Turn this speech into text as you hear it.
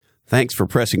Thanks for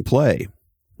pressing play.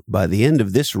 By the end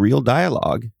of this real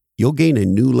dialogue, you'll gain a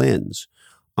new lens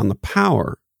on the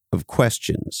power of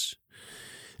questions.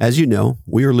 As you know,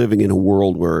 we are living in a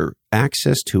world where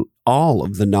access to all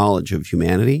of the knowledge of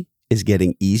humanity is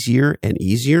getting easier and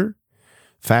easier,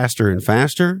 faster and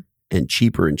faster, and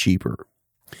cheaper,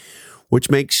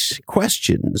 which makes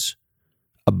questions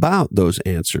about those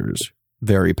answers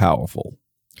very powerful.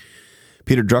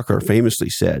 Peter Drucker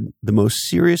famously said, "The most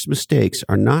serious mistakes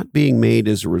are not being made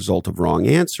as a result of wrong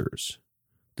answers.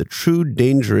 The true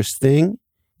dangerous thing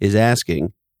is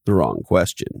asking the wrong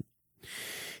question."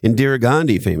 Indira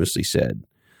Gandhi famously said,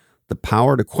 "The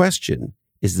power to question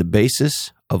is the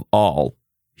basis of all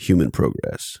human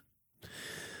progress."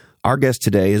 Our guest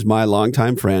today is my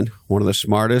longtime friend, one of the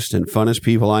smartest and funnest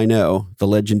people I know, the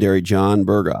legendary John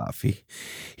Berghoff.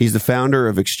 He's the founder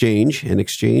of XCHANGE, and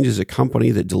XCHANGE is a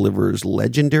company that delivers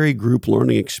legendary group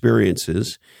learning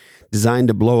experiences designed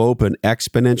to blow open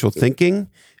exponential thinking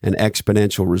and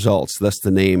exponential results. Thus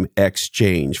the name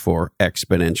XCHANGE for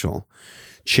exponential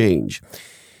change.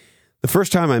 The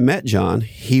first time I met John,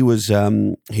 he was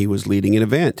leading an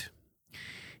event.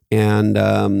 And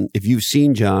if you've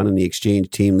seen John and the XCHANGE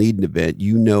team lead an event,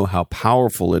 you know how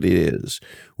powerful it is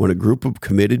when a group of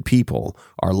committed people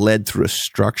are led through a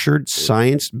structured,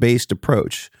 science-based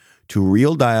approach to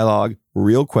real dialogue,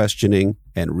 real questioning,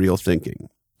 and real thinking.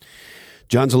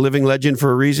 John's a living legend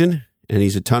for a reason, and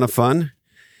he's a ton of fun.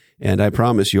 And I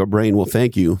promise your brain will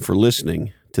thank you for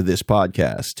listening to this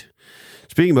podcast.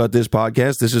 Speaking about this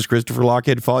podcast, this is Christopher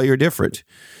Lockhead. Follow You're Different.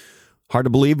 Hard to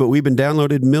believe, but we've been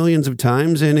downloaded millions of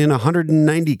times and in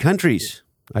 190 countries.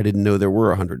 I didn't know there were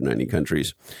 190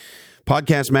 countries.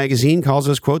 Podcast Magazine calls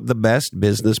us, quote, the best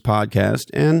business podcast.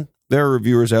 And there are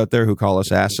reviewers out there who call us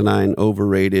asinine,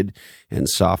 overrated, and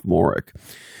sophomoric.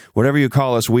 Whatever you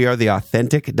call us, we are the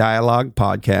authentic dialogue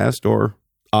podcast, or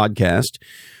oddcast,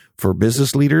 for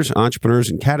business leaders, entrepreneurs,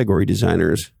 and category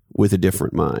designers with a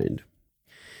different mind.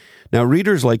 Now,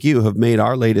 readers like you have made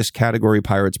our latest Category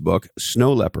Pirates book,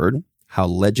 Snow Leopard, How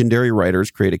Legendary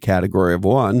Writers Create a Category of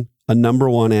One, a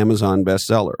 #1 Amazon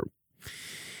bestseller.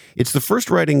 It's the first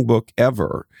writing book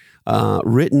ever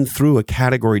written through a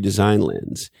category design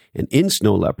lens. And in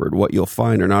Snow Leopard, what you'll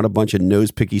find are not a bunch of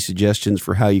nose-picky suggestions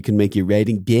for how you can make your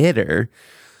writing better.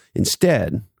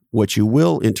 Instead, what you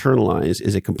will internalize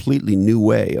is a completely new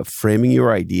way of framing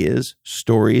your ideas,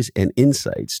 stories, and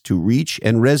insights to reach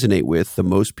and resonate with the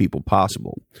most people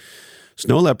possible.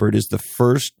 Snow Leopard is the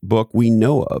first book we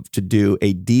know of to do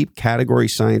a deep category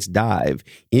science dive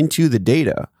into the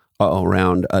data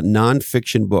around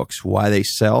nonfiction books, why they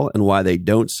sell and why they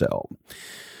don't sell.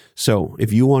 So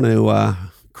if you want to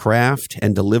craft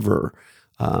and deliver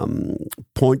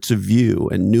points of view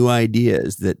and new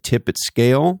ideas that tip at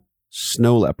scale,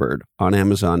 Snow Leopard on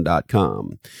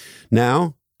Amazon.com.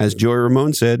 Now, as Joey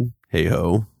Ramone said, hey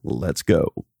ho, let's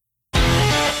go.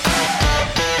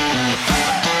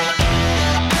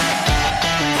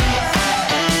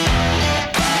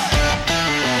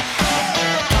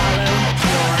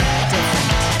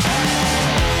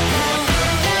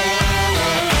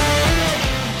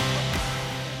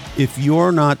 If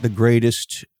you're not the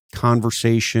greatest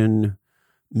conversation,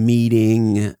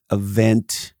 meeting,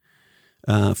 event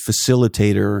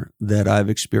facilitator that I've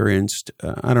experienced,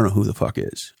 I don't know who the fuck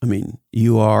is. I mean,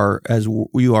 you are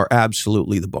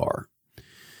absolutely the bar.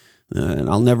 And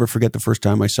I'll never forget the first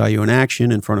time I saw you in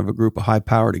action in front of a group of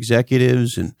high-powered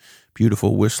executives in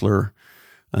beautiful Whistler,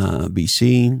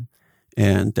 BC.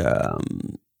 And,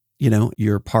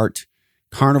 you're part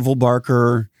carnival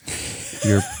barker.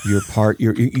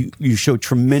 You show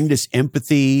tremendous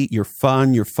empathy. You're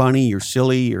fun. You're funny. You're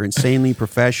silly. You're insanely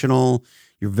professional.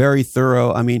 You're very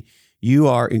thorough. I mean, you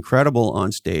are incredible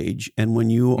on stage. And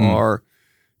when you are,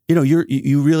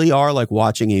 you really are like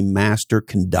watching a master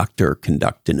conductor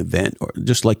conduct an event, or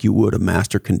just like you would a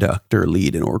master conductor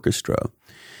lead an orchestra.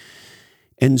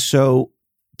 And so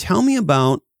tell me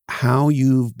about how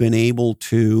you've been able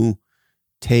to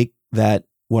take that,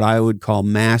 what I would call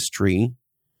mastery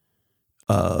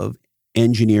of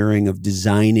engineering, of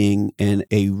designing, and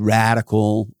a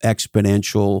radical,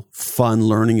 exponential, fun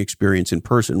learning experience in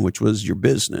person, which was your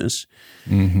business.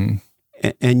 Mm-hmm.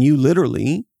 And you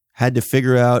literally had to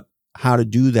figure out how to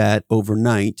do that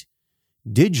overnight,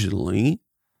 digitally.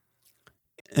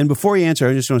 And before you answer,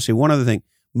 I just want to say one other thing.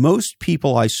 Most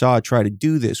people I saw try to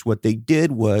do this, what they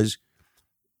did was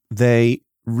they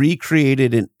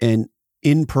recreated an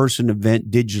in-person event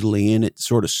digitally, and it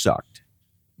sort of sucked.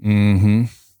 Mm-hmm.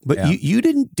 But yeah. You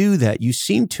didn't do that. You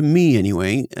seemed to me,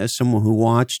 anyway, as someone who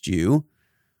watched you,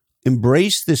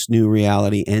 embrace this new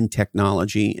reality and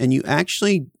technology, and you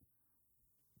actually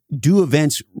do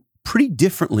events pretty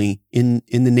differently in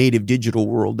the native digital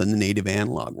world than the native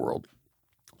analog world.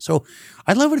 So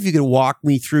I'd love it if you could walk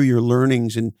me through your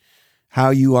learnings and how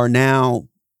you are now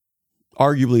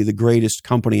arguably the greatest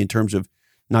company in terms of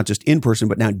not just in-person,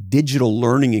 but now digital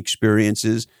learning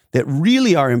experiences that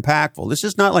really are impactful. This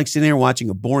is not like sitting there watching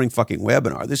a boring fucking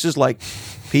webinar. This is like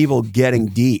people getting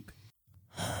deep.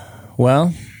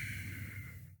 Well,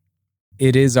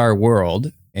 it is our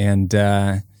world. And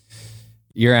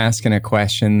you're asking a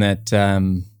question that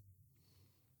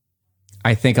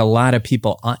I think a lot of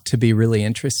people ought to be really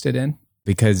interested in,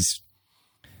 because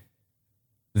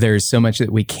there's so much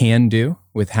that we can do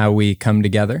with how we come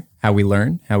together, how we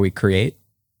learn, how we create.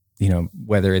 You know,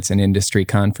 whether it's an industry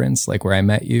conference like where I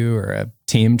met you, or a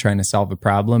team trying to solve a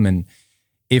problem. And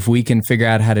if we can figure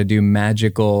out how to do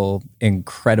magical,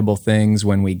 incredible things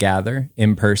when we gather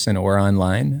in person or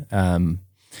online,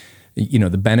 you know,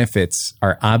 the benefits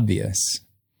are obvious.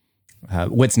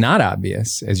 What's not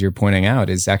obvious, as you're pointing out,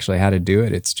 is actually how to do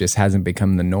it. It's just hasn't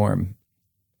become the norm.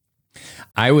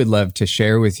 I would love to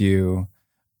share with you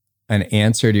an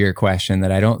answer to your question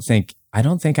that I don't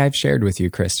think I've shared with you,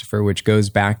 Christopher, which goes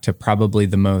back to probably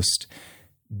the most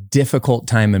difficult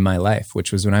time in my life,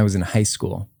 which was when I was in high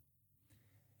school.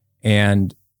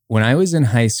 And when I was in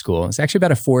high school, it's actually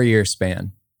about a 4-year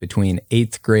span between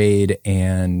 8th grade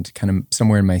and kind of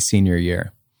somewhere in my senior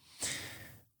year.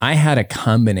 I had a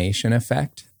combination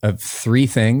effect of 3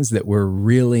 things that were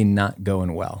really not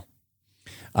going well.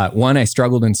 One, I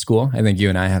struggled in school. I think you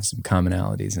and I have some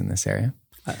commonalities in this area.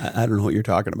 I don't know what you're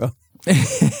talking about.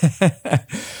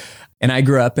 And I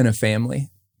grew up in a family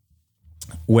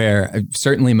where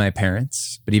certainly my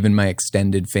parents, but even my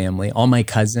extended family, all my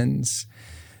cousins,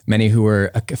 many who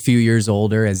were a few years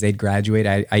older as they'd graduate.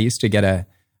 I used to get a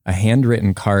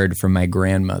handwritten card from my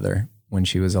grandmother when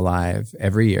she was alive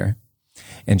every year.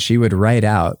 And she would write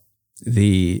out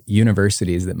the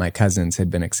universities that my cousins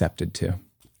had been accepted to.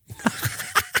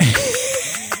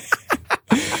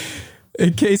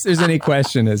 In case there's any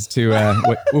question as to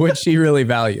what she really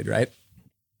valued, right?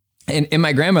 And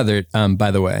my grandmother,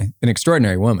 by the way, an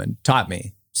extraordinary woman, taught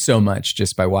me so much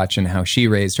just by watching how she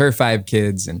raised her 5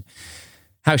 kids and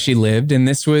how she lived. And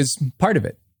this was part of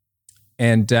it.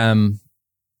 And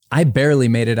I barely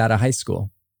made it out of high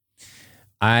school.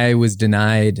 I was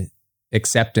denied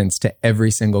acceptance to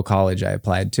every single college I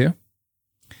applied to.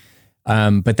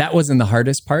 But that wasn't the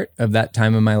hardest part of that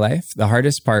time of my life. The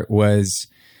hardest part was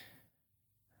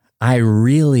I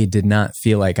really did not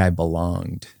feel like I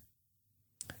belonged.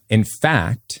 In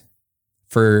fact,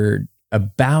 for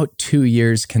about 2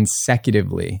 years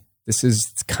consecutively, this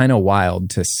is kind of wild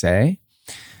to say,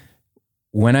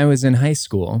 when I was in high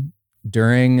school,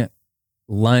 during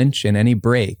lunch and any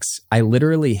breaks, I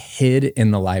literally hid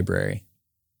in the library.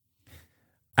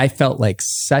 I felt like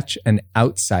such an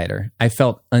outsider. I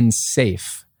felt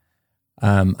unsafe.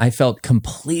 I felt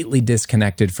completely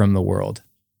disconnected from the world.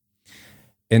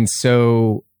 And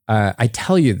so I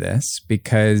tell you this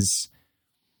because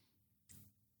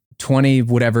 20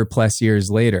 whatever plus years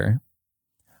later,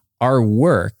 our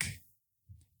work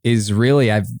is really,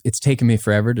 it's taken me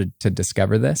forever to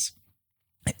discover this.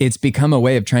 It's become a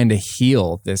way of trying to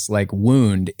heal this like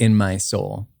wound in my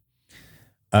soul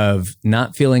of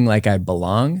not feeling like I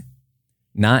belong,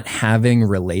 not having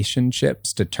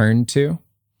relationships to turn to,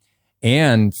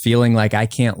 and feeling like I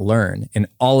can't learn, and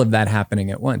all of that happening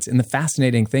at once. And the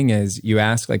fascinating thing is, you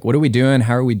ask, like, what are we doing?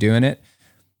 How are we doing it?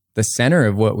 The center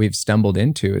of what we've stumbled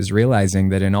into is realizing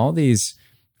that in all these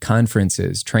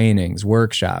conferences, trainings,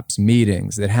 workshops,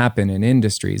 meetings that happen in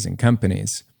industries and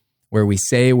companies where we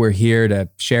say we're here to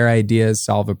share ideas,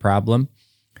 solve a problem,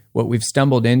 what we've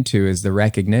stumbled into is the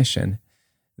recognition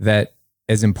that,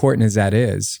 as important as that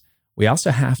is, we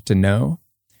also have to know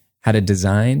how to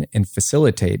design and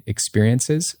facilitate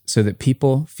experiences so that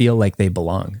people feel like they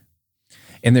belong.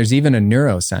 And there's even a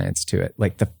neuroscience to it.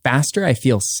 Like, the faster I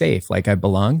feel safe, like I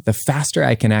belong, the faster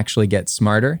I can actually get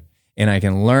smarter, and I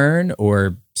can learn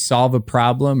or solve a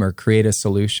problem or create a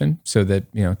solution so that,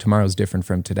 you know, tomorrow's different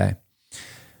from today.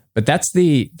 But that's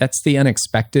the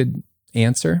unexpected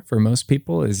answer for most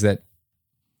people, is that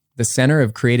the center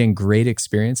of creating great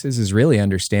experiences is really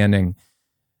understanding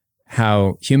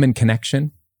how human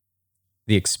connection,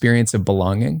 the experience of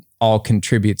belonging, all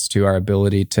contributes to our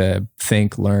ability to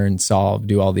think, learn, solve,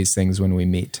 do all these things when we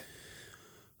meet.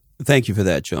 Thank you for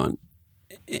that, John.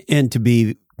 And to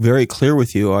be very clear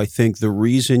with you, I think the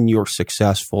reason you're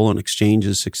successful and Exchange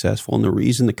is successful, and the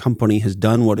reason the company has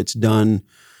done what it's done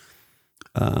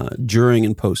during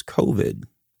and post-COVID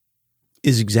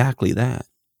is exactly that.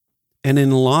 And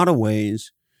in a lot of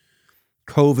ways,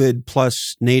 COVID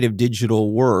plus native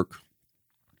digital work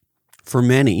for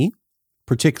many,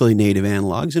 particularly native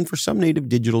analogs, and for some native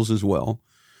digitals as well,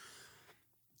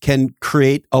 can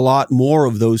create a lot more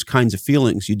of those kinds of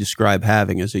feelings you describe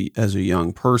having as a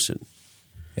young person.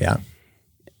 Yeah.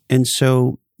 And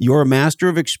so you're a master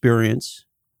of experience,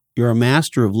 you're a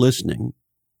master of listening,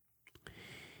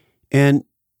 and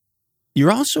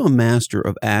you're also a master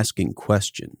of asking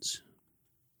questions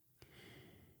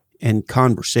and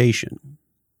conversation.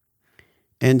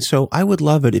 And so I would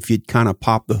love it if you'd kind of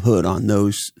pop the hood on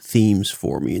those themes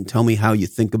for me and tell me how you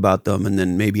think about them, and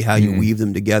then maybe how you weave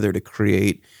them together to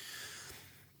create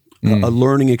a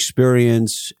learning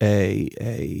experience.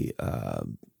 Here's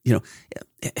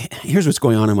what's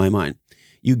going on in my mind.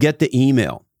 You get the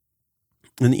email,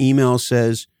 and the email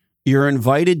says, "You're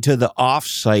invited to the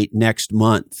offsite next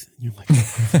month." You're like,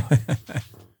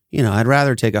 I'd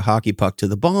rather take a hockey puck to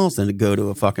the balls than to go to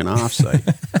a fucking offsite.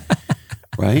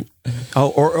 Right? Oh,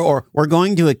 or we're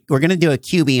going to do a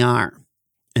QBR,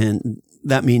 and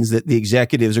that means that the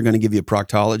executives are going to give you a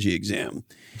proctology exam.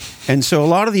 And so a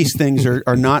lot of these things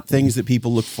are not things that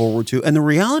people look forward to, and the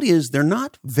reality is they're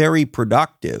not very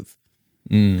productive.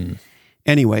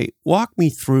 Anyway, walk me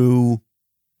through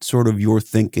sort of your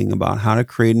thinking about how to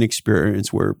create an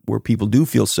experience where people do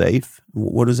feel safe.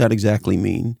 What does that exactly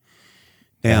mean?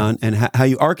 And how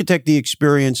you architect the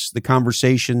experience, the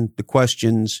conversation, the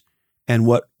questions, and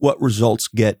what results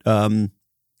get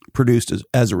produced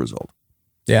as a result.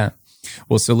 Yeah.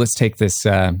 Well, so let's take this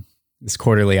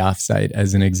quarterly offsite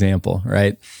as an example,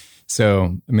 right?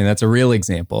 So, I mean, that's a real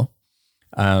example.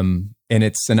 And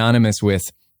it's synonymous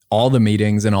with all the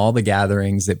meetings and all the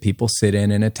gatherings that people sit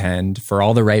in and attend for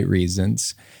all the right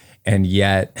reasons. And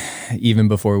yet, even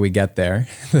before we get there,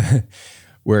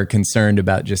 we're concerned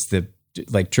about just the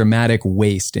dramatic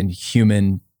waste in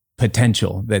human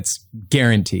potential that's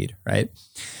guaranteed, right?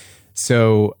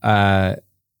 So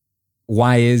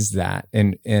why is that?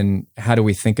 And how do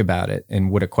we think about it?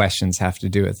 And what do questions have to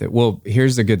do with it? Well,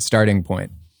 here's a good starting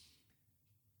point.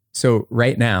 So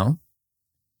right now,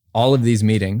 all of these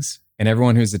meetings and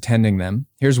everyone who's attending them,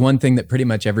 here's one thing that pretty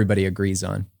much everybody agrees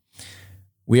on.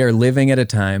 We are living at a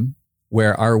time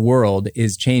where our world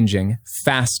is changing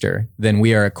faster than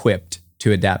we are equipped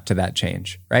to adapt to that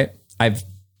change, right? I've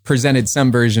presented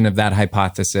some version of that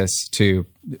hypothesis to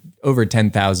over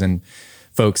 10,000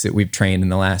 folks that we've trained in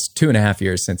the last 2.5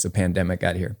 years since the pandemic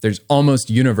got here. There's almost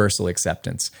universal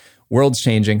acceptance. World's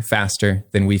changing faster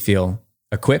than we feel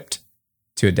equipped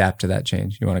to adapt to that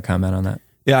change. You want to comment on that?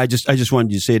 Yeah, I just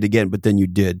wanted you to say it again, but then you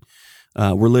did.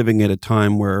 We're living at a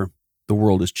time where the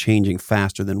world is changing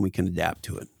faster than we can adapt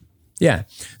to it. Yeah.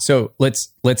 So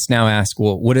let's now ask,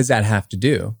 well, what does that have to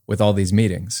do with all these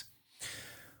meetings?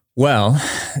 Well,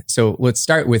 so let's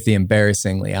start with the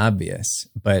embarrassingly obvious,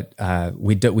 but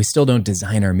we still don't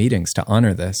design our meetings to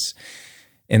honor this.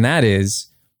 And that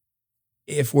is,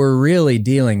 if we're really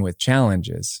dealing with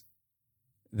challenges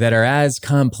that are as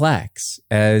complex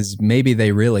as maybe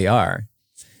they really are,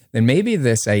 then maybe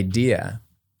this idea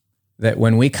that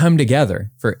when we come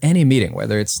together for any meeting,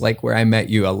 whether it's like where I met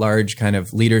you, a large kind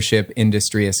of leadership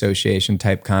industry association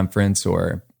type conference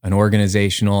or an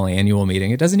organizational annual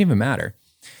meeting, it doesn't even matter.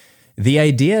 The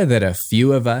idea that a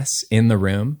few of us in the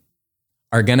room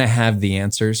are going to have the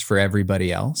answers for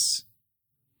everybody else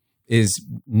is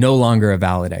no longer a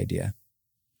valid idea,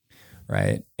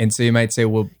 right? And so you might say,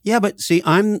 well... Yeah, but see,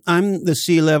 I'm the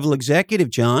C-level executive,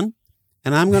 John,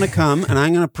 and I'm going to come and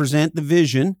I'm going to present the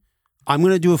vision. I'm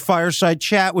going to do a fireside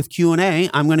chat with Q&A.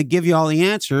 I'm going to give you all the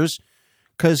answers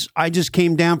because I just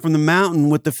came down from the mountain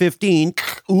with the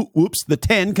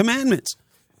 10 commandments.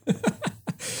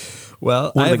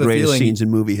 Well, one of the greatest scenes in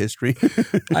movie history.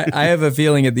 I have a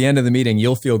feeling at the end of the meeting,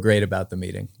 you'll feel great about the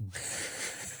meeting.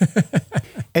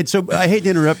 And so I hate to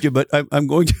interrupt you, but I'm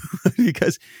going to,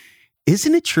 because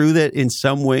isn't it true that in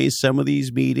some ways, some of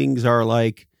these meetings are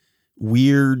like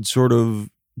weird sort of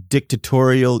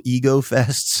dictatorial ego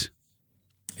fests?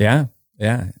 Yeah.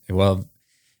 Well,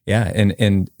 yeah.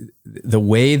 And the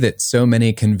way that so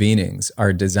many convenings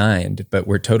are designed, but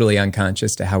we're totally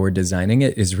unconscious to how we're designing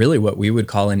it, is really what we would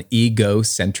call an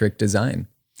ego-centric design.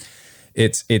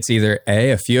 It's either A,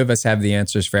 a few of us have the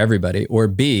answers for everybody, or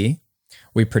B,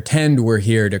 we pretend we're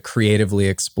here to creatively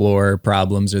explore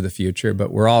problems or the future,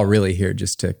 but we're all really here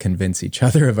just to convince each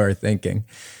other of our thinking.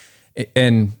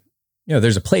 And,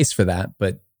 there's a place for that,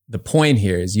 but the point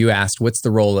here is you asked, what's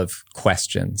the role of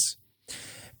questions?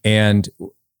 And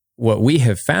what we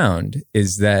have found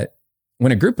is that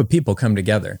when a group of people come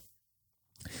together,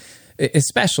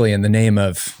 especially in the name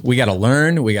of, we got to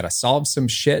learn, we got to solve some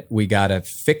shit, we got to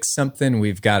fix something,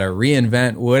 we've got to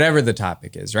reinvent, whatever the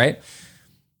topic is, right?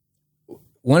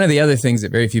 one of the other things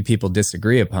that very few people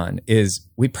disagree upon is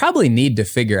we probably need to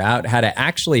figure out how to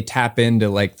actually tap into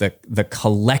like the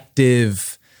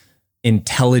collective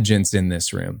intelligence in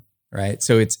this room, right?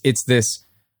 So it's this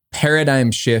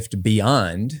paradigm shift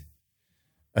beyond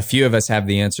a few of us have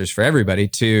the answers for everybody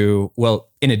to, well,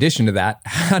 in addition to that,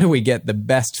 how do we get the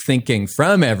best thinking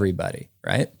from everybody,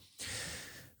 right?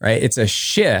 Right? It's a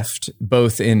shift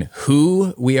both in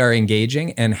who we are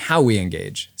engaging and how we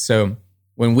engage. So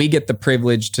when we get the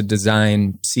privilege to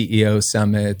design CEO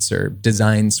summits or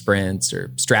design sprints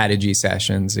or strategy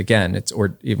sessions, again,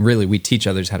 really we teach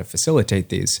others how to facilitate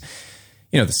these.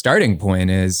 The starting point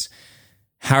is,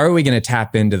 how are we going to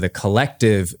tap into the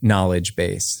collective knowledge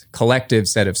base, collective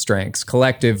set of strengths,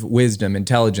 collective wisdom,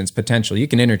 intelligence, potential? You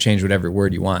can interchange whatever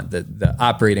word you want. The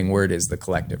operating word is the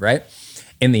collective, right?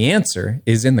 And the answer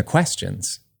is in the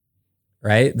questions,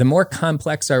 right? The more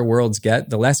complex our worlds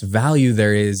get, the less value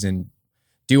there is in,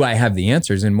 do I have the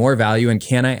answers, and more value in,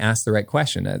 can I ask the right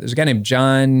question? There's a guy named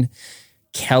John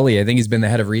Kelly. I think he's been the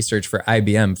head of research for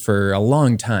IBM for a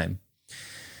long time.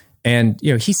 And,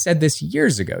 he said this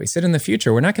years ago. He said, in the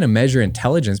future, we're not going to measure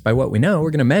intelligence by what we know. We're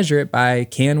going to measure it by,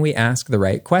 can we ask the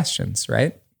right questions,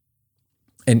 right?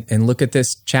 And look at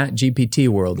this chat GPT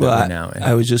world that we're now in.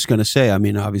 I was just going to say,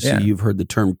 obviously you've heard the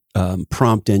term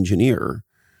prompt engineer.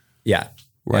 Yeah.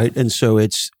 Right? Yeah. And so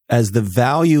it's, as the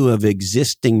value of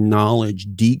existing knowledge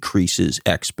decreases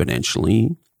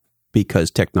exponentially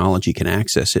because technology can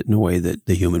access it in a way that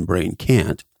the human brain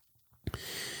can't,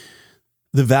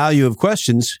 the value of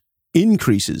questions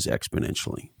increases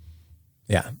exponentially.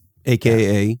 Yeah.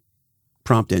 AKA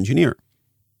prompt engineer.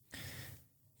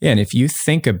 Yeah. And if you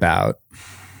think about,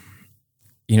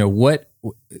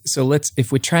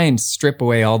 if we try and strip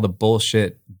away all the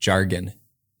bullshit jargon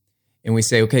and we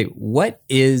say, okay, what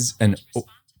is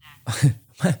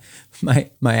my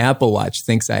Apple Watch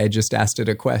thinks I had just asked it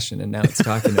a question and now it's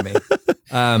talking to me.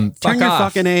 Turn your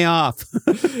fucking A off.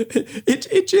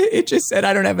 It just said,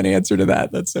 I don't have an answer to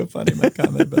that. That's so funny, my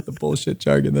comment about the bullshit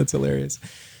jargon. That's hilarious.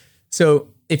 So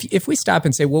if we stop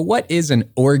and say, well, what is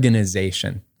an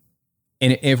organization?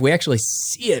 And if we actually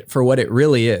see it for what it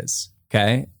really is,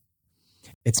 okay?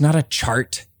 It's not a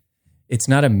chart. It's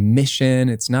not a mission.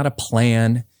 It's not a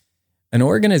plan. An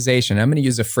organization, I'm going to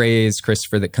use a phrase,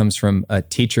 Christopher, that comes from a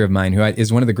teacher of mine who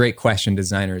is one of the great question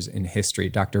designers in history,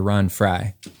 Dr. Ron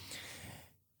Fry.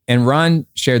 And Ron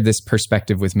shared this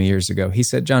perspective with me years ago. He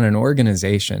said, John, an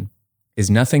organization is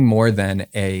nothing more than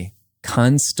a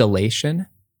constellation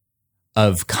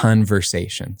of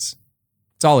conversations.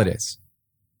 That's all it is.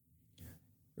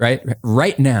 Right?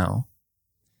 Right now,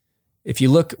 if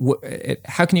you look,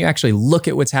 how can you actually look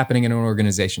at what's happening in an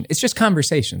organization? It's just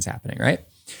conversations happening, right?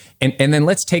 And then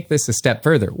let's take this a step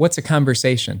further. What's a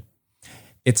conversation?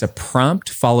 It's a prompt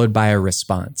followed by a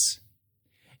response.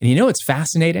 And what's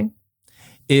fascinating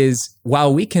is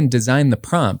while we can design the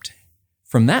prompt,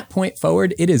 from that point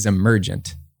forward, it is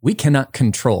emergent. We cannot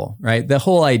control, right? The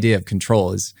whole idea of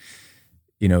control is,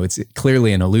 it's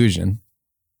clearly an illusion,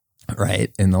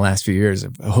 right? In the last few years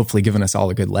have hopefully given us all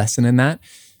a good lesson in that.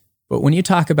 But when you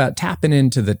talk about tapping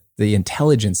into the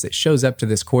intelligence that shows up to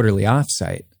this quarterly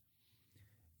offsite,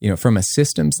 from a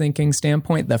systems thinking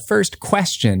standpoint, the first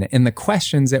question and the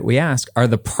questions that we ask are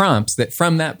the prompts that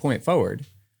from that point forward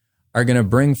are going to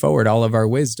bring forward all of our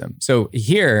wisdom. So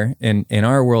here in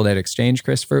our world at Exchange,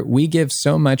 Christopher, we give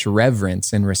so much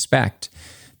reverence and respect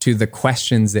to the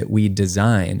questions that we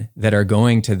design that are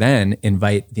going to then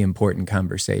invite the important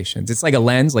conversations. It's like a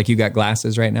lens, like you got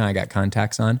glasses right now, I got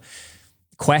contacts on.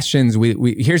 Questions,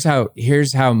 here's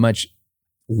how much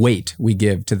weight we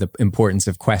give to the importance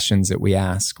of questions that we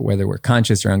ask, whether we're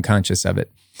conscious or unconscious of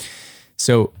it.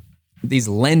 So these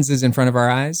lenses in front of our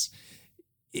eyes,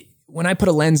 when I put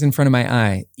a lens in front of my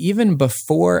eye, even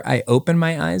before I open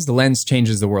my eyes, the lens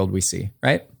changes the world we see,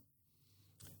 right?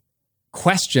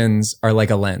 Questions are like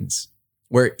a lens,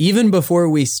 where even before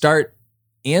we start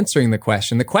answering the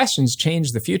questions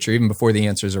change the future even before the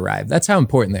answers arrive. That's how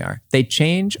important they are. They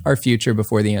change our future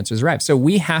before the answers arrive. So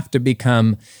we have to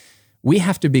become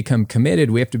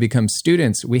committed. We have to become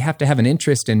students. We have to have an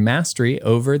interest in mastery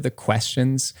over the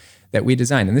questions that we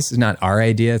design. And this is not our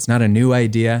idea. It's not a new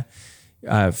idea.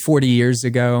 40 years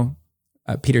ago,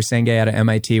 Peter Senge out of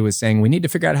MIT was saying, we need to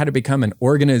figure out how to become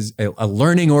a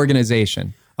learning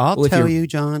organization. I'll tell you,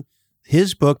 John,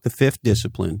 his book, The Fifth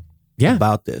Discipline,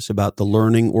 about the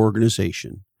learning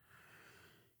organization,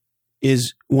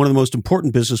 is one of the most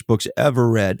important business books ever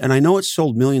read. And I know it's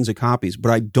sold millions of copies,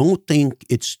 but I don't think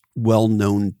it's well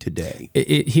known today.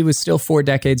 He was still 4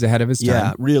 decades ahead of his time.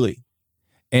 Yeah, really.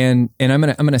 And I'm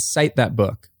gonna cite that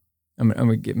book I'm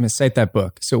going to cite that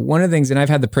book. So one of the things, and I've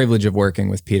had the privilege of working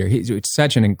with Peter. He's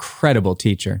such an incredible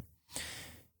teacher.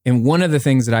 And one of the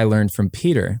things that I learned from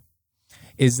Peter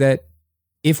is that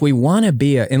if we want to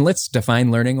be and let's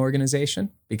define learning organization,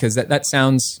 because that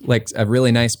sounds like a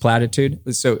really nice platitude.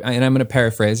 So, and I'm going to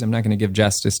paraphrase, I'm not going to give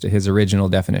justice to his original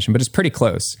definition, but it's pretty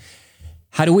close.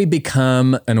 How do we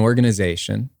become an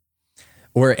organization,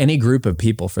 or any group of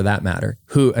people for that matter,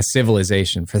 a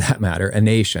civilization for that matter, a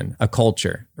nation, a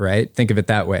culture, right? Think of it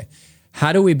that way.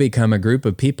 How do we become a group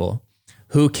of people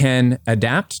who can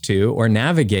adapt to or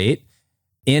navigate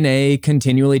in a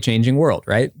continually changing world,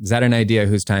 right? Is that an idea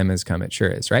whose time has come? It sure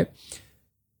is, right?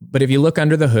 But if you look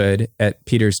under the hood at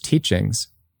Peter's teachings,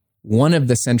 one of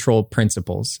the central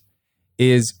principles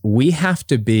is we have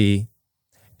to be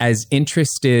as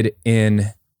interested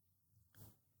in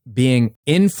being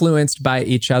influenced by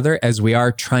each other as we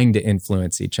are trying to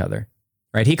influence each other,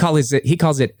 right? He calls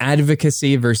it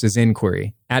advocacy versus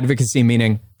inquiry. Advocacy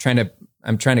meaning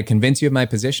I'm trying to convince you of my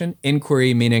position.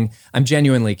 Inquiry meaning I'm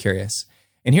genuinely curious.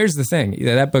 And here's the thing,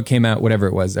 that book came out, whatever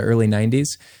it was, the early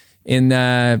 90s. In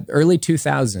the early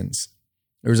 2000s,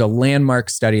 there was a landmark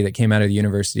study that came out of the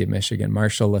University of Michigan,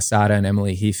 Marshall Lasada and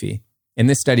Emily Heafy. And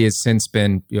this study has since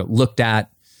been looked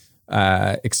at,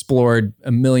 explored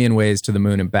a million ways to the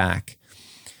moon and back.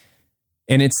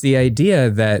 And it's the idea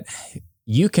that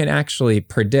you can actually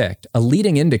predict a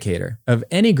leading indicator of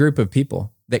any group of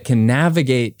people that can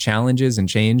navigate challenges and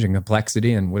change and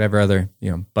complexity and whatever other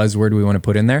buzzword we want to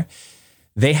put in there.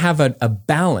 They have a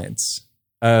balance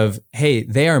of, hey,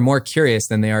 they are more curious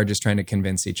than they are just trying to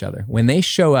convince each other. When they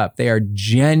show up, they are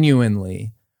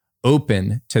genuinely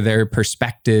open to their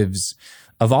perspectives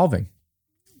evolving.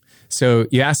 So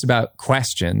you asked about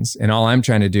questions, and all I'm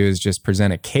trying to do is just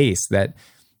present a case that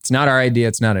it's not our idea,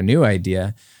 it's not a new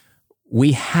idea.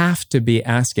 We have to be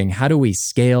asking, how do we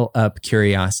scale up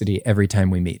curiosity every time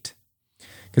we meet?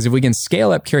 Because if we can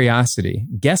scale up curiosity,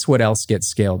 guess what else gets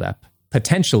scaled up?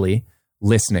 Potentially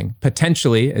listening.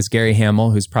 Potentially, as Gary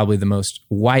Hamel, who's probably the most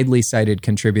widely cited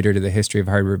contributor to the history of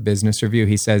Harvard Business Review,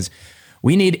 he says,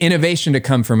 we need innovation to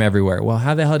come from everywhere. Well,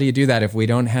 how the hell do you do that if we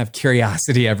don't have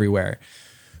curiosity everywhere,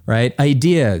 right?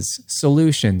 Ideas,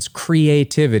 solutions,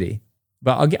 creativity.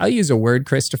 But I'll use a word,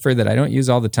 Christopher, that I don't use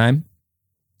all the time.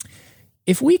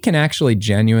 If we can actually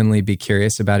genuinely be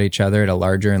curious about each other at a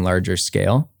larger and larger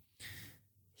scale,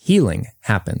 healing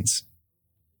happens.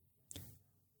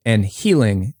 And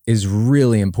healing is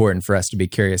really important for us to be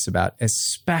curious about,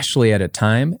 especially at a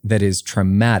time that is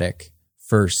traumatic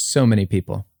for so many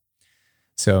people.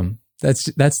 So that's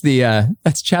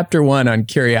chapter 1 on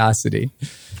curiosity.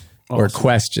 Awesome. Or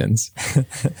questions.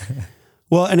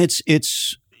 Well, and it's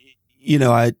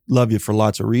I love you for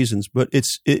lots of reasons, but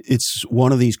it's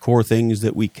one of these core things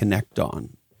that we connect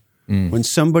on. When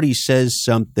somebody says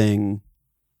something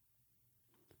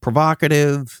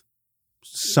provocative,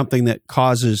 something that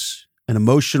causes an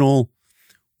emotional,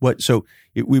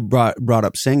 we brought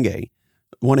up Senge.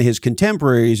 One of his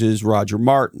contemporaries is Roger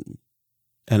Martin.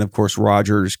 And of course,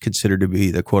 Roger is considered to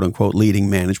be the quote unquote leading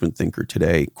management thinker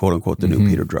today, quote unquote, the new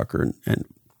Peter Drucker.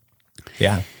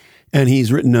 And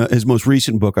he's written his most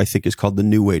recent book, I think, is called The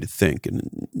New Way to Think.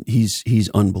 And he's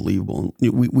unbelievable.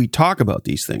 We talk about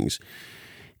these things.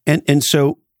 And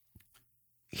so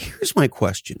here's my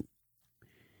question.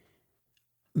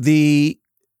 The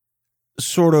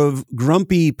sort of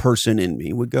grumpy person in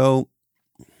me would go,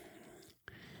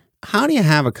 how do you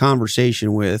have a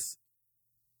conversation with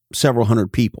several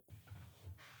hundred people?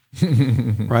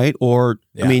 Right? Or,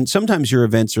 I mean, sometimes your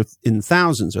events are in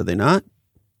thousands, are they not?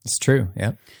 It's true.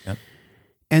 Yep.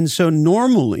 And so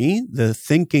normally the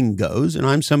thinking goes, and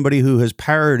I'm somebody who has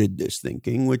parroted this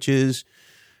thinking, which is,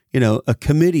 a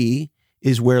committee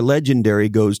is where legendary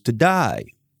goes to die.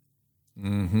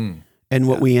 Mm-hmm. And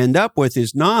what we end up with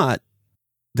is not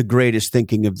the greatest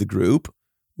thinking of the group.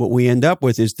 What we end up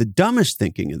with is the dumbest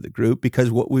thinking of the group,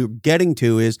 because what we're getting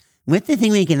to is, what's the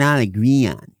thing we cannot agree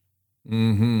on?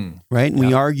 Mm-hmm. Right? And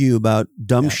we argue about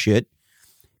dumb shit.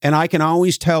 And I can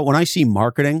always tell when I see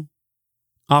marketing,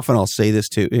 often I'll say this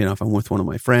to, if I'm with one of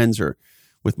my friends or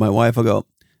with my wife, I'll go,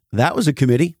 that was a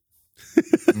committee.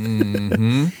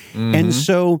 And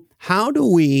so how do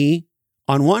we,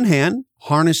 on one hand,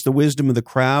 harness the wisdom of the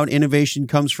crowd? Innovation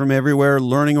comes from everywhere,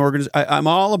 learning I'm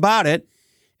all about it.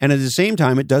 And at the same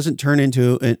time, it doesn't turn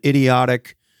into an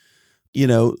idiotic,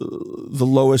 the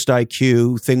lowest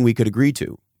IQ thing we could agree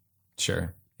to.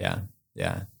 Sure. Yeah.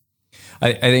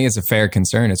 I think it's a fair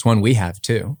concern. It's one we have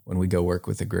too when we go work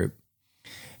with a group.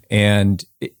 And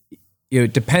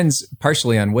it depends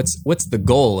partially on what's the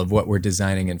goal of what we're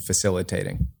designing and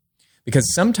facilitating.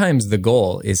 Because sometimes the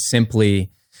goal is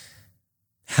simply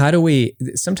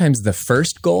sometimes the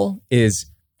first goal is,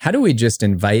 how do we just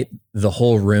invite the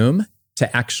whole room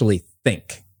to actually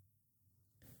think?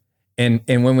 And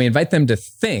when we invite them to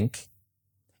think,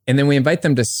 and then we invite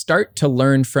them to start to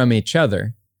learn from each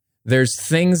other, there's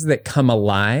things that come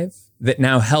alive that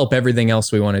now help everything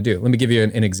else we want to do. Let me give you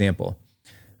an example.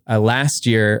 Last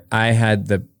year, I had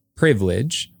the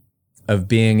privilege of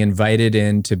being invited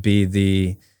in to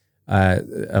be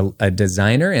a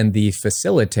designer and the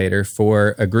facilitator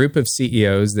for a group of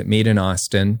CEOs that meet in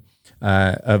Austin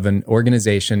of an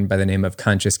organization by the name of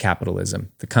Conscious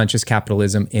Capitalism, the Conscious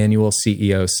Capitalism Annual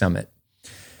CEO Summit.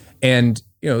 And,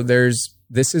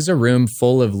 this is a room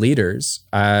full of leaders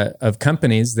of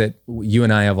companies that you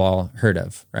and I have all heard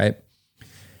of, right?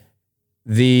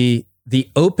 The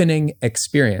opening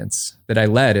experience that I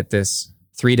led at this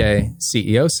 3-day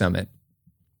CEO Summit,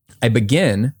 I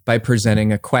begin by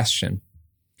presenting a question.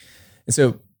 And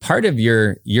so part of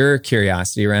your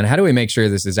curiosity around how do we make sure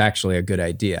this is actually a good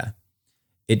idea,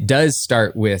 it does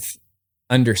start with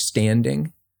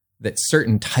understanding that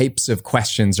certain types of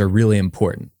questions are really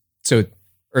important. So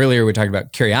earlier we talked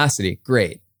about curiosity,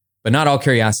 great, but not all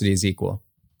curiosity is equal.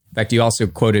 In fact, you also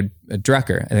quoted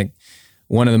Drucker. I think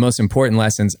one of the most important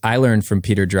lessons I learned from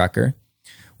Peter Drucker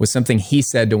was something he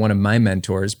said to one of my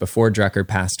mentors before Drucker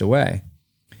passed away.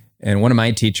 And one of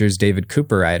my teachers, David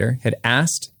Cooperrider, had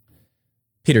asked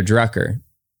Peter Drucker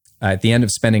at the end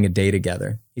of spending a day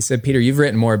together, he said, Peter, you've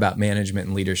written more about management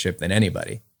and leadership than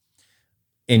anybody.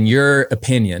 In your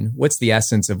opinion, what's the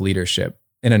essence of leadership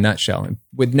in a nutshell? And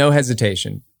with no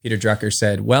hesitation, Peter Drucker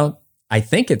said, well, I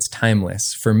think it's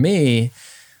timeless. For me,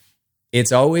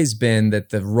 it's always been that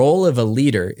the role of a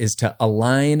leader is to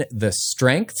align the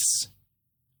strengths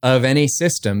of any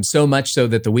system so much so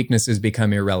that the weaknesses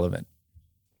become irrelevant.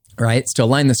 Right? It's to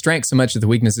align the strengths so much that the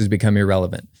weaknesses become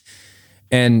irrelevant.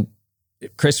 And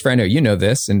Christopher, I know you know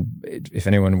this, and if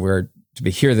anyone were to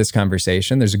hear this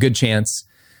conversation, there's a good chance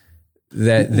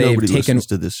that they've nobody taken... listens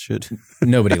to this shit.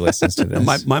 Nobody listens to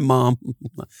this. My mom.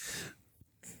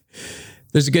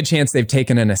 There's a good chance they've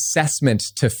taken an assessment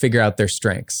to figure out their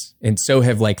strengths. And so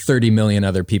have 30 million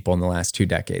other people in the last 2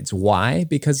 decades. Why?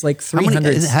 Because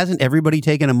 300... Hasn't everybody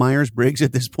taken a Myers-Briggs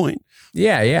at this point?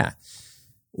 Yeah.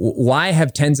 Why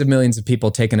have tens of millions of people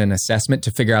taken an assessment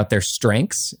to figure out their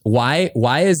strengths? Why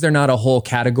is there not a whole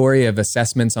category of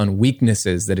assessments on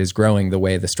weaknesses that is growing the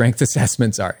way the strength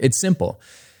assessments are? It's simple.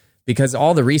 Because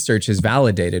all the research is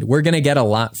validated. We're going to get a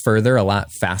lot further, a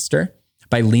lot faster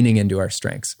by leaning into our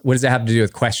strengths. What does that have to do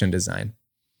with question design?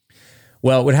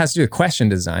 Well, what it has to do with question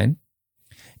design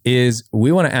is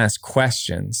we want to ask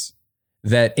questions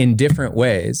that in different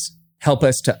ways help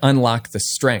us to unlock the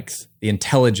strength, the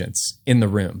intelligence in the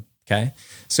room, okay?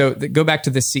 So go back to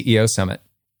the CEO Summit.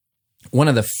 One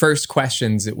of the first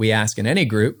questions that we ask in any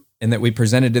group and that we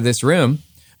presented to this room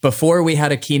before we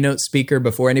had a keynote speaker,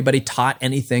 before anybody taught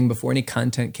anything, before any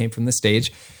content came from the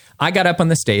stage, I got up on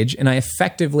the stage and I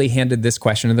effectively handed this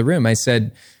question to the room. I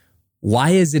said, why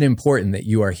is it important that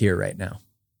you are here right now?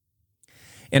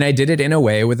 And I did it in a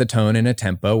way with a tone and a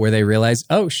tempo where they realized,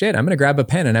 oh shit, I'm going to grab a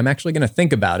pen and I'm actually going to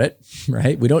think about it,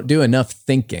 right? We don't do enough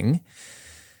thinking.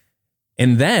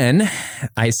 And then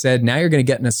I said, now you're going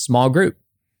to get in a small group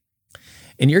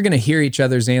and you're going to hear each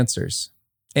other's answers.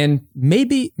 And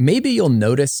maybe you'll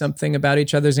notice something about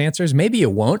each other's answers. Maybe you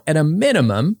won't. At a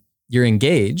minimum, you're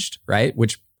engaged, right?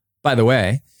 Which, by the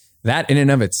way, that in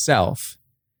and of itself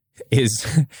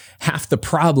is half the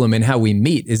problem in how we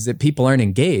meet, is that people aren't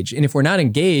engaged. And if we're not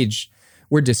engaged,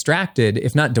 we're distracted,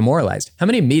 if not demoralized. How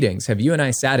many meetings have you and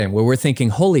I sat in where we're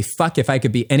thinking, holy fuck, if I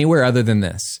could be anywhere other than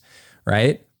this,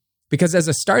 right? Because as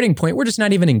a starting point, we're just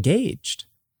not even engaged.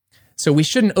 So we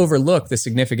shouldn't overlook the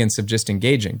significance of just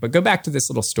engaging. But go back to this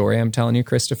little story I'm telling you,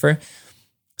 Christopher.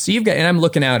 So you've got, and I'm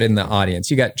looking out in the audience,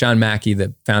 you got John Mackey,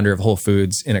 the founder of Whole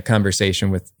Foods, in a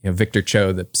conversation with Victor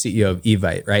Cho, the CEO of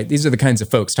Evite, right? These are the kinds of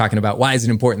folks talking about why is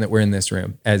it important that we're in this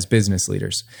room as business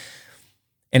leaders.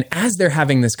 And as they're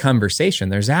having this conversation,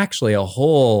 there's actually a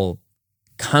whole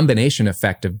combination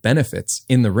effect of benefits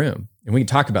in the room. And we can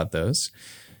talk about those.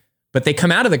 But they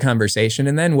come out of the conversation,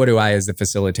 and then what do I as the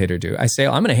facilitator do? I say,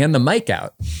 I'm going to hand the mic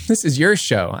out. This is your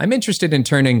show. I'm interested in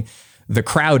turning the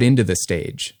crowd into the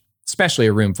stage, especially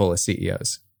a room full of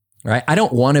CEOs, right? I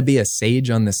don't want to be a sage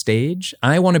on the stage.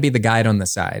 I want to be the guide on the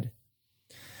side.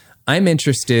 I'm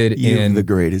interested in the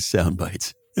greatest sound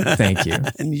bites. Thank you.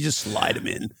 And you just slide them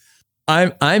in.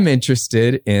 I'm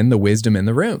interested in the wisdom in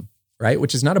the room, right?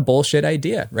 Which is not a bullshit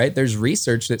idea, right? There's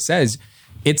research that says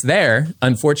it's there.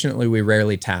 Unfortunately, we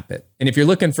rarely tap it. And if you're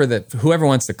looking for whoever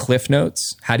wants the cliff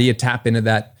notes, how do you tap into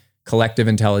that collective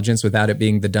intelligence without it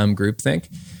being the dumb groupthink?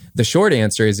 The short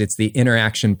answer is it's the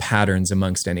interaction patterns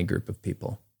amongst any group of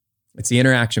people. It's the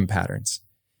interaction patterns.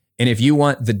 And if you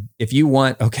want,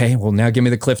 okay, well, now give me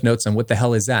the Cliff Notes on what the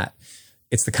hell is that?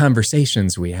 It's the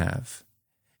conversations we have.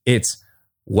 It's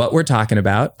what we're talking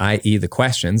about, i.e. the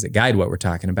questions that guide what we're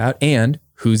talking about, and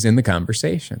who's in the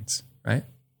conversations, right?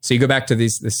 So you go back to the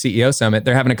CEO summit,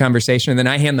 they're having a conversation, and then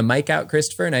I hand the mic out,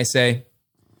 Christopher, and I say,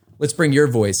 let's bring your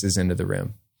voices into the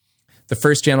room. The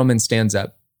first gentleman stands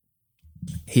up.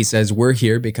 He says, we're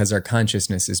here because our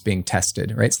consciousness is being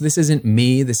tested, right? So this isn't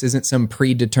me. This isn't some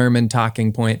predetermined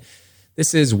talking point.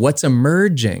 This is what's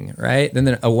emerging, right?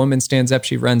 Then a woman stands up.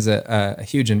 She runs a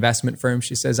huge investment firm.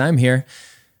 She says, I'm here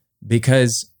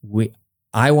because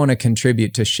I want to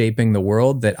contribute to shaping the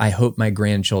world that I hope my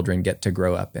grandchildren get to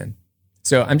grow up in.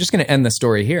 So I'm just going to end the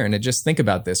story here and just think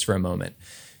about this for a moment.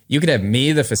 You could have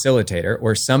me, the facilitator,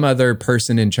 or some other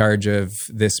person in charge of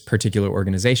this particular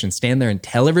organization stand there and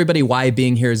tell everybody why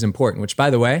being here is important, which, by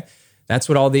the way, that's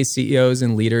what all these CEOs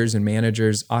and leaders and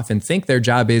managers often think their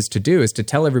job is to do, is to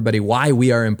tell everybody why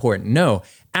we are important. No,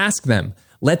 ask them.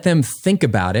 Let them think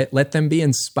about it. Let them be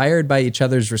inspired by each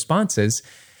other's responses,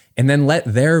 and then let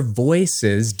their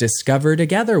voices discover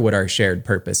together what our shared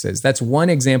purpose is. That's one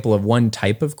example of one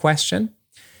type of question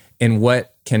and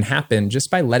what can happen just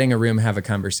by letting a room have a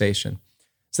conversation.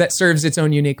 So that serves its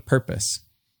own unique purpose.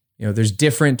 You know, there's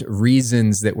different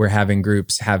reasons that we're having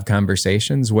groups have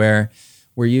conversations where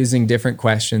we're using different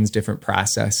questions, different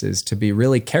processes to be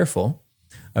really careful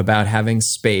about having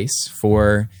space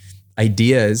for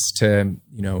ideas to,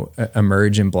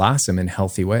 emerge and blossom in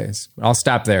healthy ways. I'll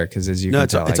stop there because as you can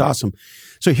tell. It's awesome.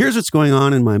 So here's what's going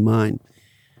on in my mind.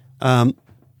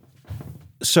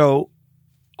 So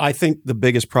I think the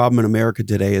biggest problem in America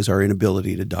today is our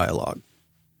inability to dialogue.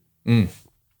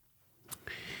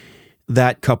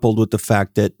 That coupled with the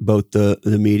fact that both the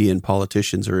media and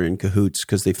politicians are in cahoots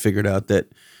because they figured out that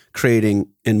creating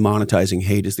and monetizing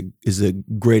hate is the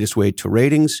greatest way to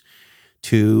ratings,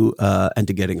 and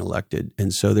to getting elected.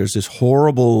 And so there's this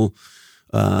horrible,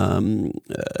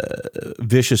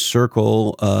 vicious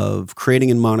circle of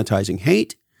creating and monetizing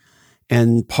hate.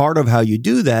 And part of how you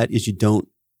do that is you don't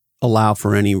allow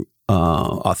for any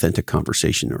authentic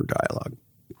conversation or dialogue.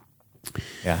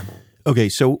 Yeah. Okay,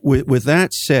 so with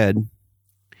that said,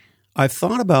 I've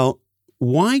thought about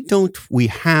why don't we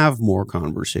have more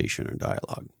conversation or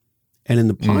dialogue? And in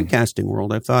the podcasting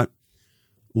world, I've thought,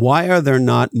 why are there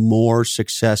not more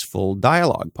successful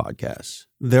dialogue podcasts?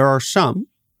 There are some,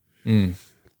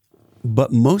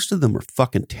 but most of them are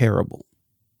fucking terrible.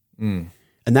 And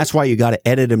that's why you got to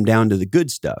edit them down to the good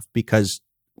stuff, because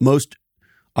most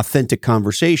authentic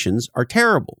conversations are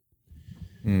terrible.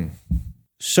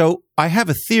 So I have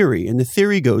a theory, and the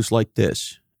theory goes like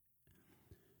this.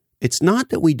 It's not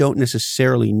that we don't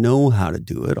necessarily know how to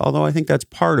do it, although I think that's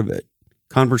part of it.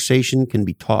 Conversation can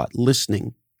be taught.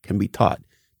 Listening can be taught.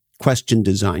 Question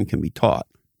design can be taught.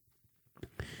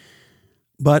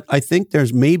 But I think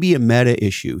there's maybe a meta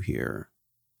issue here,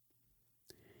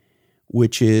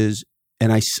 which is,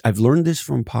 and I've learned this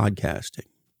from podcasting,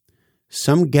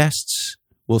 some guests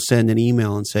will send an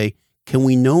email and say, can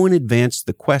we know in advance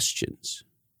the questions?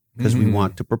 Because we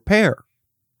want to prepare.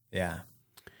 Yeah.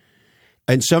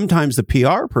 And sometimes the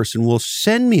PR person will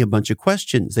send me a bunch of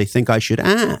questions they think I should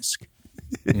ask.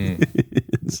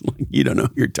 It's like, you don't know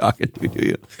who you're talking to, do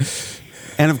you?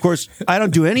 And of course, I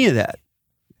don't do any of that.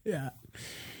 Yeah.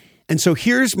 And so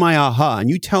here's my aha, and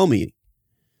you tell me,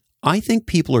 I think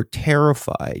people are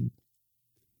terrified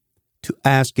to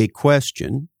ask a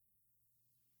question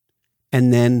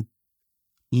and then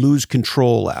lose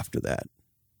control after that.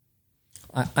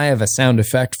 I have a sound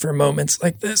effect for moments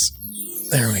like this.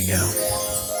 There we go.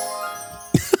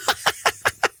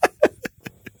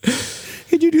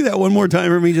 Could you do that one more time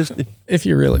for me? Just if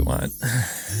you really want.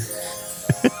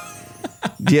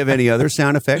 Do you have any other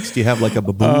sound effects? Do you have like a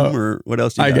ba-boom or what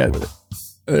else do you got with it?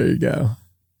 There you go.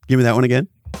 Give me that one again.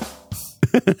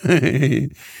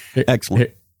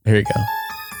 Excellent. Here you go.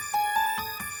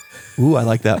 Ooh, I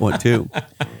like that one too.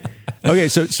 Okay,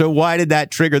 so why did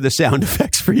that trigger the sound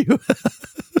effects for you?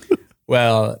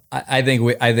 Well, I think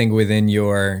within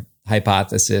your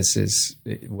hypothesis is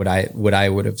what I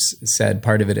would have said.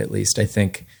 Part of it, at least, I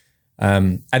think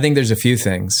there's a few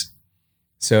things.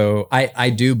 So I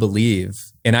do believe,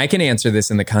 and I can answer this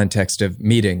in the context of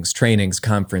meetings, trainings,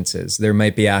 conferences. There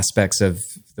might be aspects of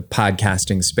the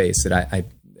podcasting space that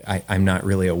I'm not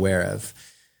really aware of.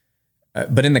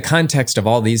 But in the context of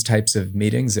all these types of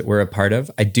meetings that we're a part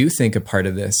of, I do think a part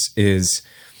of this is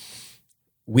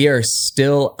we are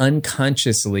still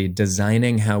unconsciously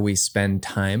designing how we spend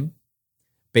time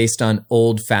based on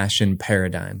old-fashioned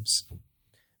paradigms.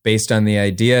 based on the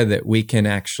idea that we can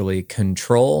actually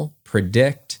control,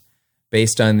 predict,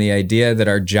 based on the idea that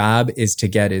our job is to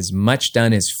get as much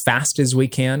done as fast as we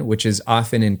can, which is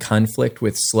often in conflict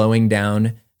with slowing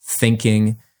down,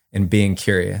 thinking, and being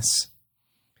curious.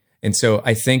 And so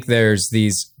I think there's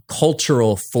these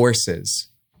cultural forces,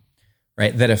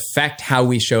 right, that affect how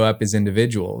we show up as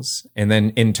individuals. And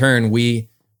then in turn, we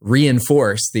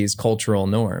reinforce these cultural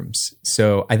norms.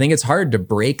 So I think it's hard to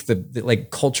break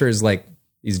cultures like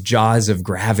these jaws of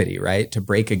gravity, right? To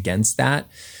break against that,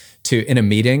 to, in a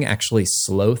meeting, actually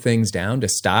slow things down, to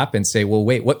stop and say, well,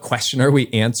 wait, what question are we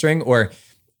answering? Or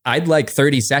I'd like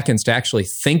 30 seconds to actually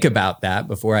think about that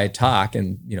before I talk.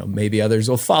 And, maybe others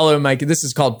will follow. This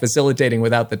is called facilitating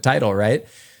without the title, right?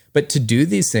 But to do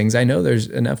these things, I know there's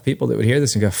enough people that would hear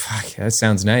this and go, fuck, that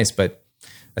sounds nice, but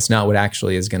that's not what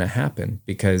actually is going to happen,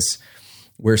 because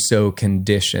we're so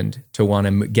conditioned to want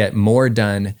to get more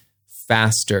done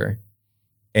faster.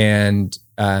 And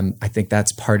I think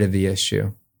that's part of the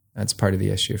issue. That's part of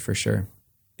the issue for sure.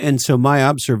 And so my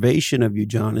observation of you,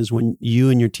 John, is when you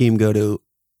and your team go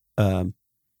to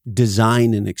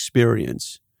design an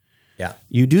experience,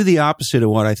 you do the opposite of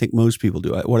what I think most people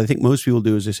do. What I think most people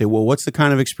do is they say, well, what's the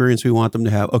kind of experience we want them to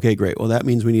have? Okay, great. Well, that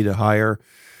means we need to hire,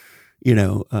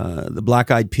 the Black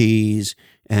Eyed Peas,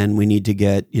 and we need to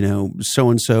get,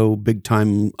 so-and-so big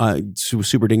time,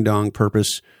 super ding dong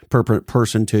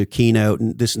person to keynote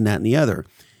and this and that and the other.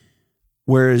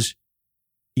 Whereas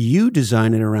you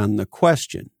design it around the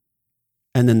question,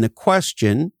 and then the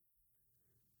question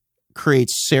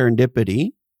creates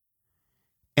serendipity.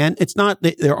 And it's not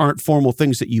that there aren't formal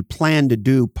things that you plan to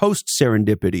do post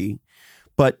serendipity,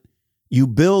 but you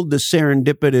build the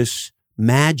serendipitous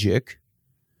magic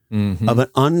of an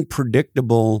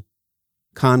unpredictable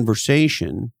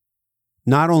conversation,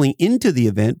 not only into the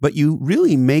event, but you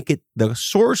really make it the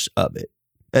source of it.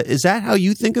 Is that how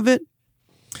you think of it?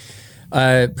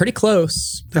 Pretty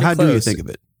close. How do you think of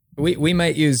it? We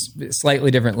might use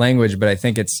slightly different language, but I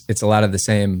think it's a lot of the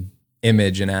same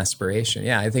image and aspiration.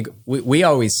 Yeah, I think we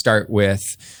always start with,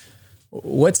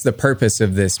 what's the purpose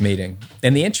of this meeting?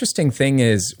 And the interesting thing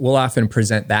is, we'll often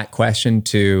present that question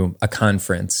to a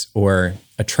conference or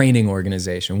a training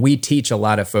organization. We teach a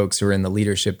lot of folks who are in the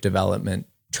leadership development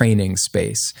training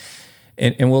space.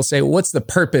 And we'll say, what's the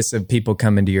purpose of people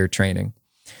coming to your training?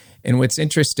 And what's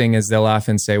interesting is they'll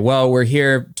often say, well, we're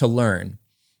here to learn.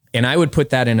 And I would put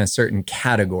that in a certain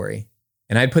category.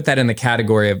 And I'd put that in the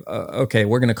category of, okay,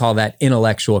 we're going to call that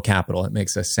intellectual capital. It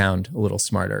makes us sound a little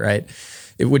smarter, right?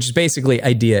 Which is basically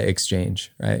idea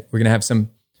exchange, right? We're going to have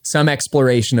some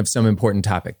exploration of some important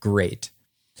topic. Great.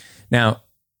 Now,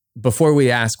 before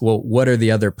we ask, well, what are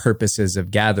the other purposes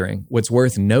of gathering? What's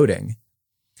worth noting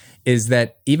is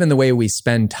that even the way we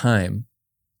spend time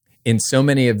in so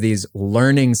many of these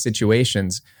learning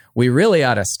situations, we really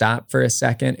ought to stop for a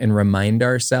second and remind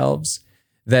ourselves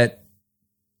that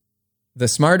the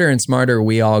smarter and smarter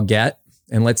we all get,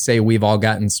 and let's say we've all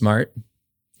gotten smart,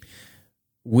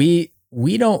 we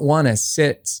don't want to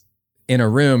sit in a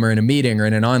room or in a meeting or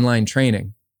in an online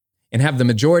training and have the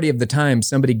majority of the time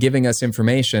somebody giving us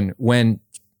information when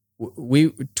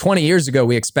 20 years ago,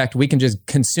 we expect we can just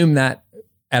consume that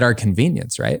at our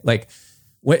convenience, right? Like,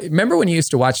 remember when you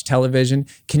used to watch television?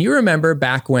 Can you remember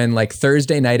back when, like,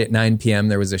 Thursday night at 9 p.m.,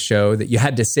 there was a show that you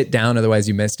had to sit down, otherwise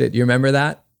you missed it? Do you remember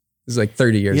that? This is like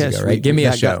 30 years ago, right? Give me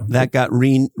a show. That got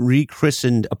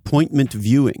rechristened appointment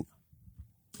viewing.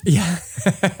 Yeah.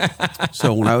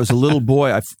 So when I was a little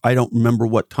boy, I don't remember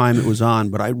what time it was on,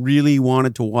 but I really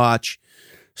wanted to watch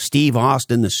Steve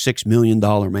Austin, the $6 Million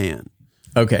Man.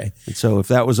 Okay. And so if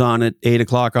that was on at 8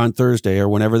 o'clock on Thursday or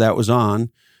whenever that was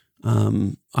on,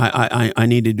 I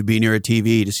needed to be near a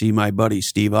TV to see my buddy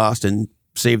Steve Austin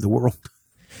save the world.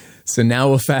 So now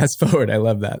we'll fast forward. I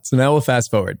love that. So now we'll fast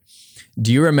forward.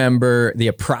 Do you remember the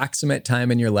approximate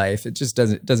time in your life? It just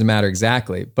doesn't matter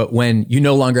exactly, but when you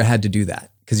no longer had to do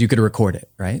that because you could record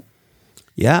it, right?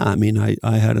 Yeah, I mean,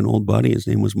 I had an old buddy. His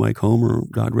name was Mike Homer.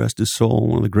 God rest his soul.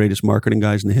 One of the greatest marketing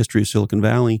guys in the history of Silicon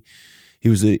Valley. He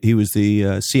was the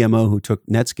CMO who took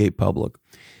Netscape public.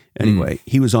 Anyway,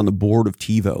 he was on the board of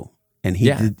TiVo, and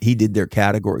he did their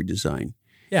category design.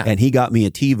 Yeah, and he got me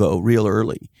a TiVo real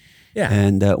early. Yeah.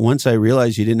 And once I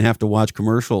realized you didn't have to watch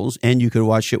commercials and you could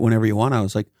watch it whenever you want, I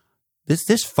was like,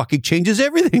 this fucking changes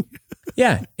everything.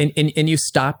 Yeah. And you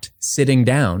stopped sitting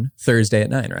down Thursday at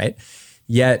 9, right?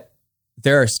 Yet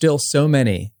there are still so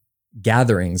many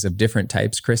gatherings of different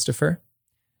types, Christopher,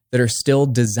 that are still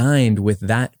designed with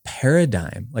that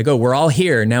paradigm. Like, oh, we're all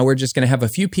here. Now we're just going to have a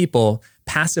few people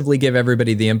passively give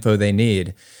everybody the info they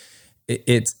need.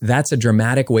 That's a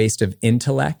dramatic waste of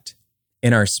intellect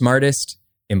in our smartest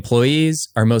employees,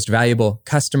 our most valuable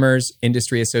customers,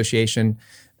 industry association,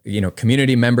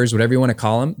 community members, whatever you want to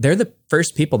call them, they're the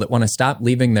first people that want to stop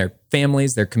leaving their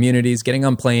families, their communities, getting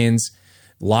on planes,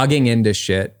 logging into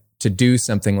shit to do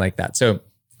something like that. So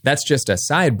that's just a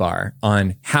sidebar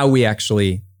on how we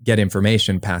actually get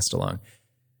information passed along.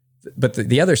 But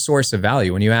the other source of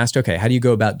value, when you asked, okay, how do you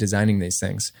go about designing these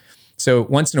things? So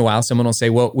once in a while, someone will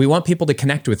say, well, we want people to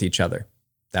connect with each other.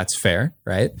 That's fair,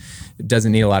 right? It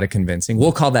doesn't need a lot of convincing.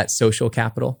 We'll call that social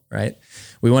capital, right?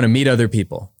 We want to meet other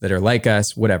people that are like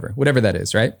us, whatever that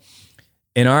is, right?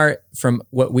 From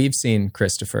what we've seen,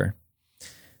 Christopher,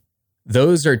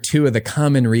 those are two of the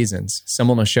common reasons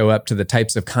someone will show up to the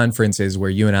types of conferences where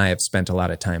you and I have spent a lot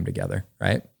of time together,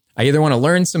 right? I either want to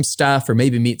learn some stuff or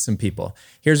maybe meet some people.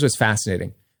 Here's what's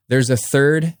fascinating. There's a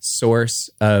third source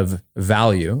of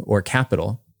value or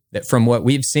capital that, from what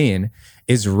we've seen,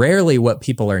 is rarely what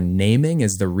people are naming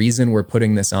as the reason we're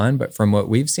putting this on. But from what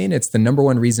we've seen, it's the number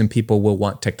one reason people will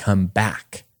want to come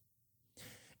back.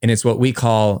 And it's what we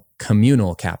call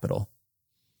communal capital.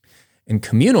 And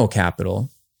communal capital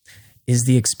is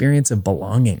the experience of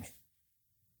belonging.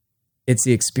 It's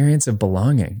the experience of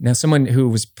belonging. Now, someone who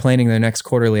was planning their next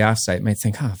quarterly offsite might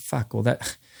think, oh, fuck, well,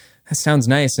 that sounds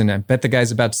nice. And I bet the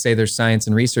guy's about to say there's science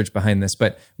and research behind this,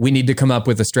 but we need to come up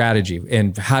with a strategy.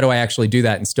 And how do I actually do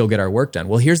that and still get our work done?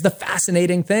 Well, here's the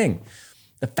fascinating thing.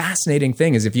 The fascinating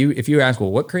thing is if you ask,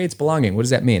 well, what creates belonging? What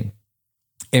does that mean?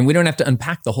 And we don't have to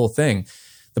unpack the whole thing.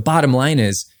 The bottom line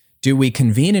is, do we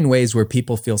convene in ways where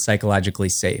people feel psychologically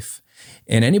safe?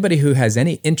 And anybody who has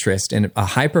any interest in a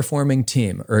high-performing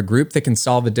team or a group that can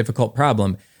solve a difficult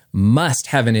problem must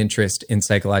have an interest in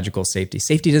psychological safety.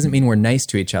 Safety doesn't mean we're nice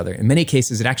to each other. In many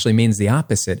cases, it actually means the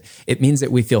opposite. It means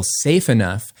that we feel safe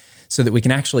enough so that we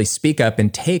can actually speak up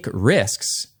and take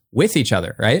risks with each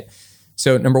other, right?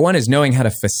 So number one is knowing how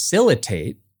to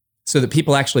facilitate so that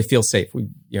people actually feel safe.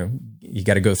 You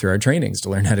got to go through our trainings to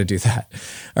learn how to do that,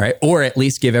 all right? Or at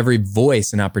least give every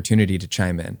voice an opportunity to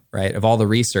chime in, right? Of all the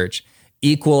research,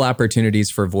 equal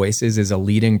opportunities for voices is a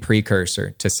leading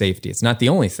precursor to safety. It's not the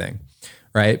only thing,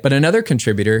 right? But another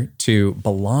contributor to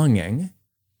belonging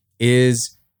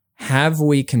is, have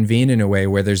we convened in a way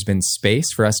where there's been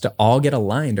space for us to all get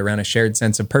aligned around a shared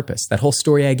sense of purpose? That whole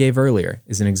story I gave earlier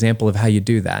is an example of how you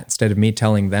do that. Instead of me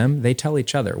telling them, they tell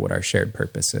each other what our shared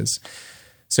purpose is.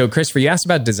 So Christopher, you asked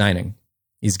about designing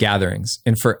these gatherings.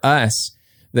 And for us,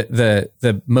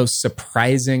 the most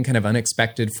surprising kind of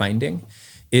unexpected finding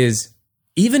is,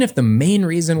 even if the main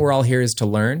reason we're all here is to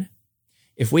learn,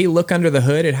 if we look under the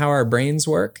hood at how our brains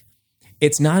work,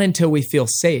 it's not until we feel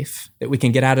safe that we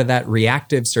can get out of that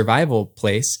reactive survival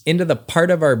place into the part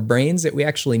of our brains that we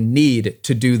actually need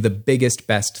to do the biggest,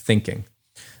 best thinking.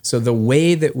 So the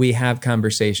way that we have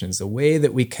conversations, the way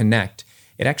that we connect,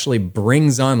 it actually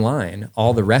brings online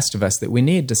all the rest of us that we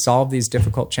need to solve these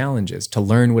difficult challenges, to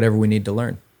learn whatever we need to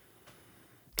learn.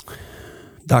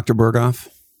 Dr. Berghoff,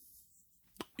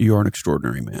 you are an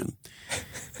extraordinary man.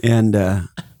 And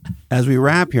as we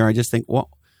wrap here, I just think, well,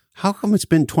 how come it's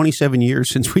been 27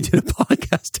 years since we did a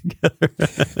podcast together?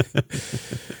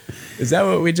 Is that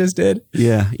what we just did?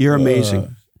 Yeah, you're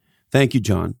amazing. Thank you,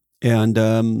 John.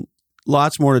 And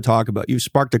lots more to talk about. You've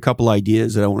sparked a couple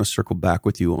ideas that I want to circle back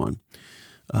with you on.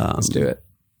 Let's do it.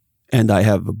 And I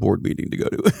have a board meeting to go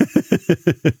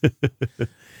to.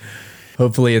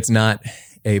 Hopefully it's not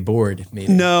a board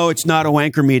meeting. No, it's not a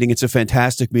wanker meeting. It's a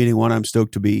fantastic meeting, one I'm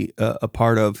stoked to be a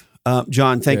part of.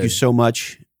 John, thank you so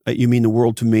much. You mean the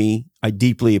world to me. I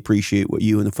deeply appreciate what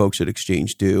you and the folks at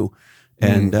XCHANGE do.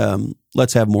 And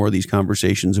let's have more of these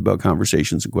conversations about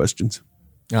conversations and questions.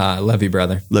 Love you,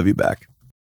 brother. Love you back.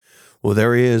 Well,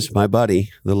 there he is, my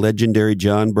buddy, the legendary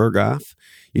John Berghoff.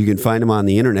 You can find him on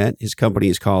the internet. His company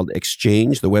is called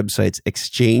XCHANGE. The website's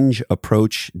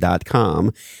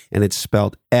exchangeapproach.com, and it's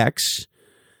spelled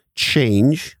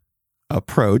XCHANGE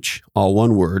approach, all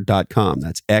one word, .com.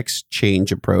 That's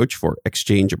XCHANGE approach for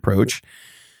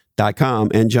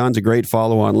exchangeapproach.com. And John's a great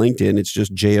follow on LinkedIn. It's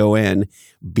just JONBERGHOFF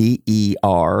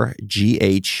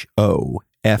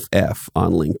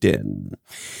on LinkedIn.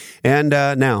 And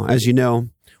now, as you know,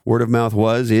 word of mouth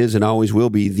is, and always will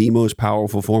be the most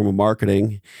powerful form of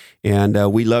marketing. And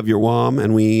we love your WOM,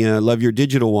 and we love your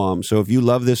digital WOM. So if you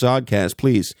love this oddcast,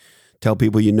 please tell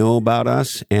people you know about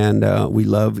us. And we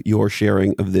love your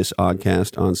sharing of this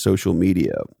oddcast on social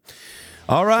media.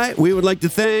 All right. We would like to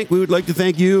thank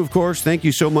you, of course. Thank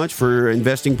you so much for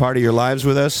investing part of your lives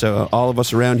with us. All of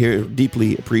us around here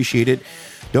deeply appreciate it.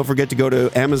 Don't forget to go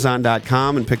to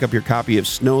Amazon.com and pick up your copy of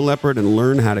Snow Leopard and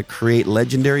learn how to create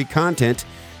legendary content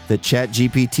that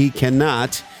ChatGPT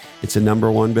cannot. It's a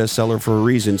 #1 bestseller for a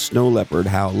reason, Snow Leopard,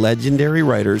 How Legendary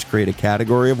Writers Create a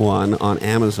Category of One on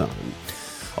Amazon.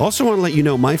 Also want to let you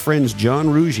know, my friends John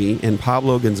Ruggi and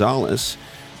Pablo Gonzalez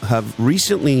have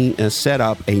recently set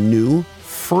up a new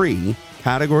free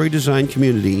category design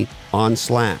community on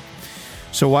Slack.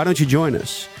 So why don't you join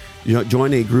us?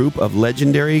 Join a group of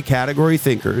legendary category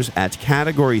thinkers at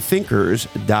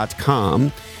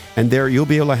categorythinkers.com, and there you'll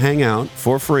be able to hang out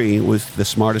for free with the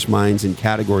smartest minds in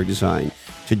category design.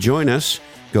 To join us,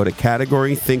 go to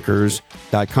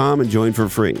categorythinkers.com and join for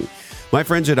free. My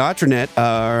friends at Atranet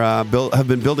have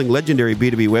been building legendary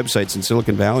B2B websites in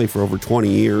Silicon Valley for over 20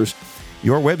 years.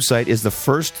 Your website is the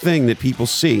first thing that people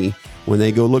see when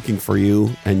they go looking for you,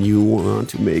 and you want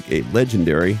to make a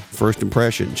legendary first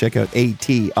impression. Check out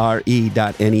atre.net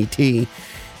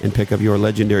and pick up your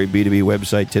legendary B2B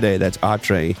website today. That's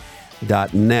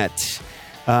atre.net.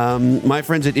 My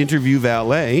friends at Interview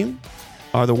Valet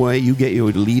are the way you get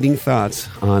your leading thoughts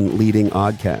on leading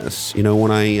oddcasts. You know,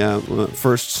 when I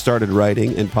first started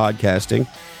writing and podcasting,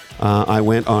 I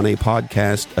went on a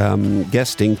podcast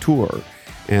guesting tour.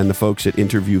 And the folks at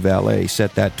Interview Valet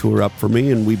set that tour up for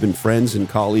me, and we've been friends and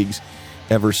colleagues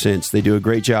ever since. They do a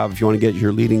great job. If you want to get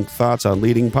your leading thoughts on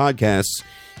leading podcasts,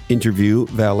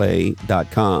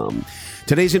 interviewvalet.com.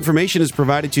 Today's information is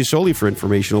provided to you solely for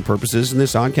informational purposes, and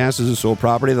this oddcast is the sole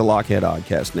property of the Lockheed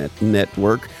Oddcast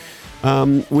Network.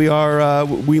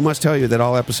 We must tell you that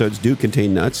all episodes do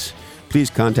contain nuts. Please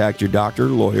contact your doctor,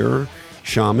 lawyer,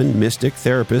 shaman, mystic,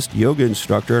 therapist, yoga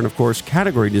instructor, and of course,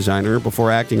 category designer before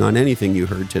acting on anything you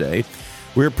heard today.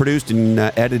 We're produced and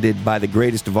edited by the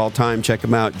greatest of all time. Check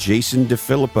him out, Jason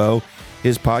DeFilippo.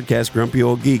 His podcast, Grumpy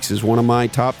Old Geeks, is one of my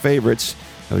top favorites.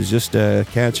 I was just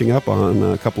catching up on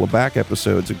a couple of back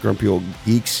episodes of Grumpy Old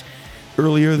Geeks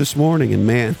earlier this morning, and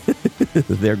man,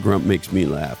 their grump makes me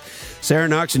laugh. Sarah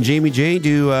Knox and Jamie J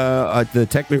do the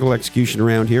technical execution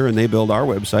around here, and they build our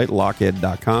website,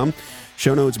 lockheed.com.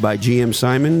 Show notes by GM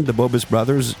Simon, the Bobus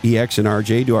brothers, EX and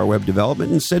RJ do our web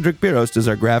development, and Cedric Biros does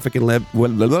our graphic and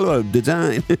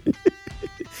design.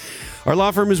 Our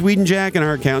law firm is Weed and Jack, and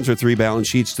our accounts are 3 balance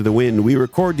sheets to the wind. We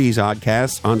record these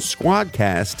oddcasts on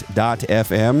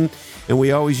squadcast.fm, and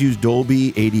we always use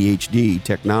Dolby ADHD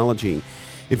technology.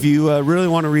 If you really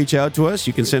want to reach out to us,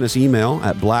 you can send us email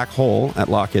at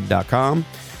blackhole@lockheed.com.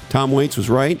 Tom Waits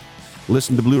was right.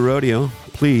 Listen to Blue Rodeo.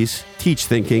 Please teach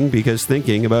thinking, because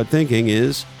thinking about thinking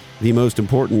is the most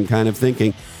important kind of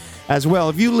thinking. As well,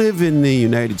 if you live in the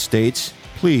United States,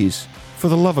 please, for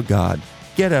the love of God,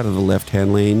 get out of the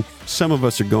left-hand lane. Some of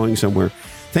us are going somewhere.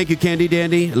 Thank you, Candy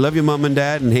Dandy. I love you, Mom and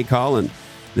Dad. And hey, Colin,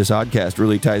 this oddcast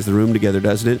really ties the room together,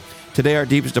 doesn't it? Today, our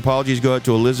deepest apologies go out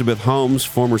to Elizabeth Holmes,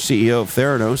 former CEO of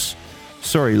Theranos.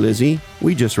 Sorry, Lizzie,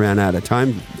 we just ran out of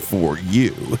time for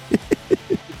you.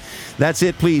 That's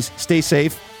it. Please stay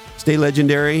safe, stay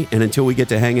legendary, and until we get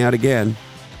to hang out again,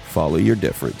 follow your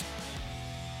different.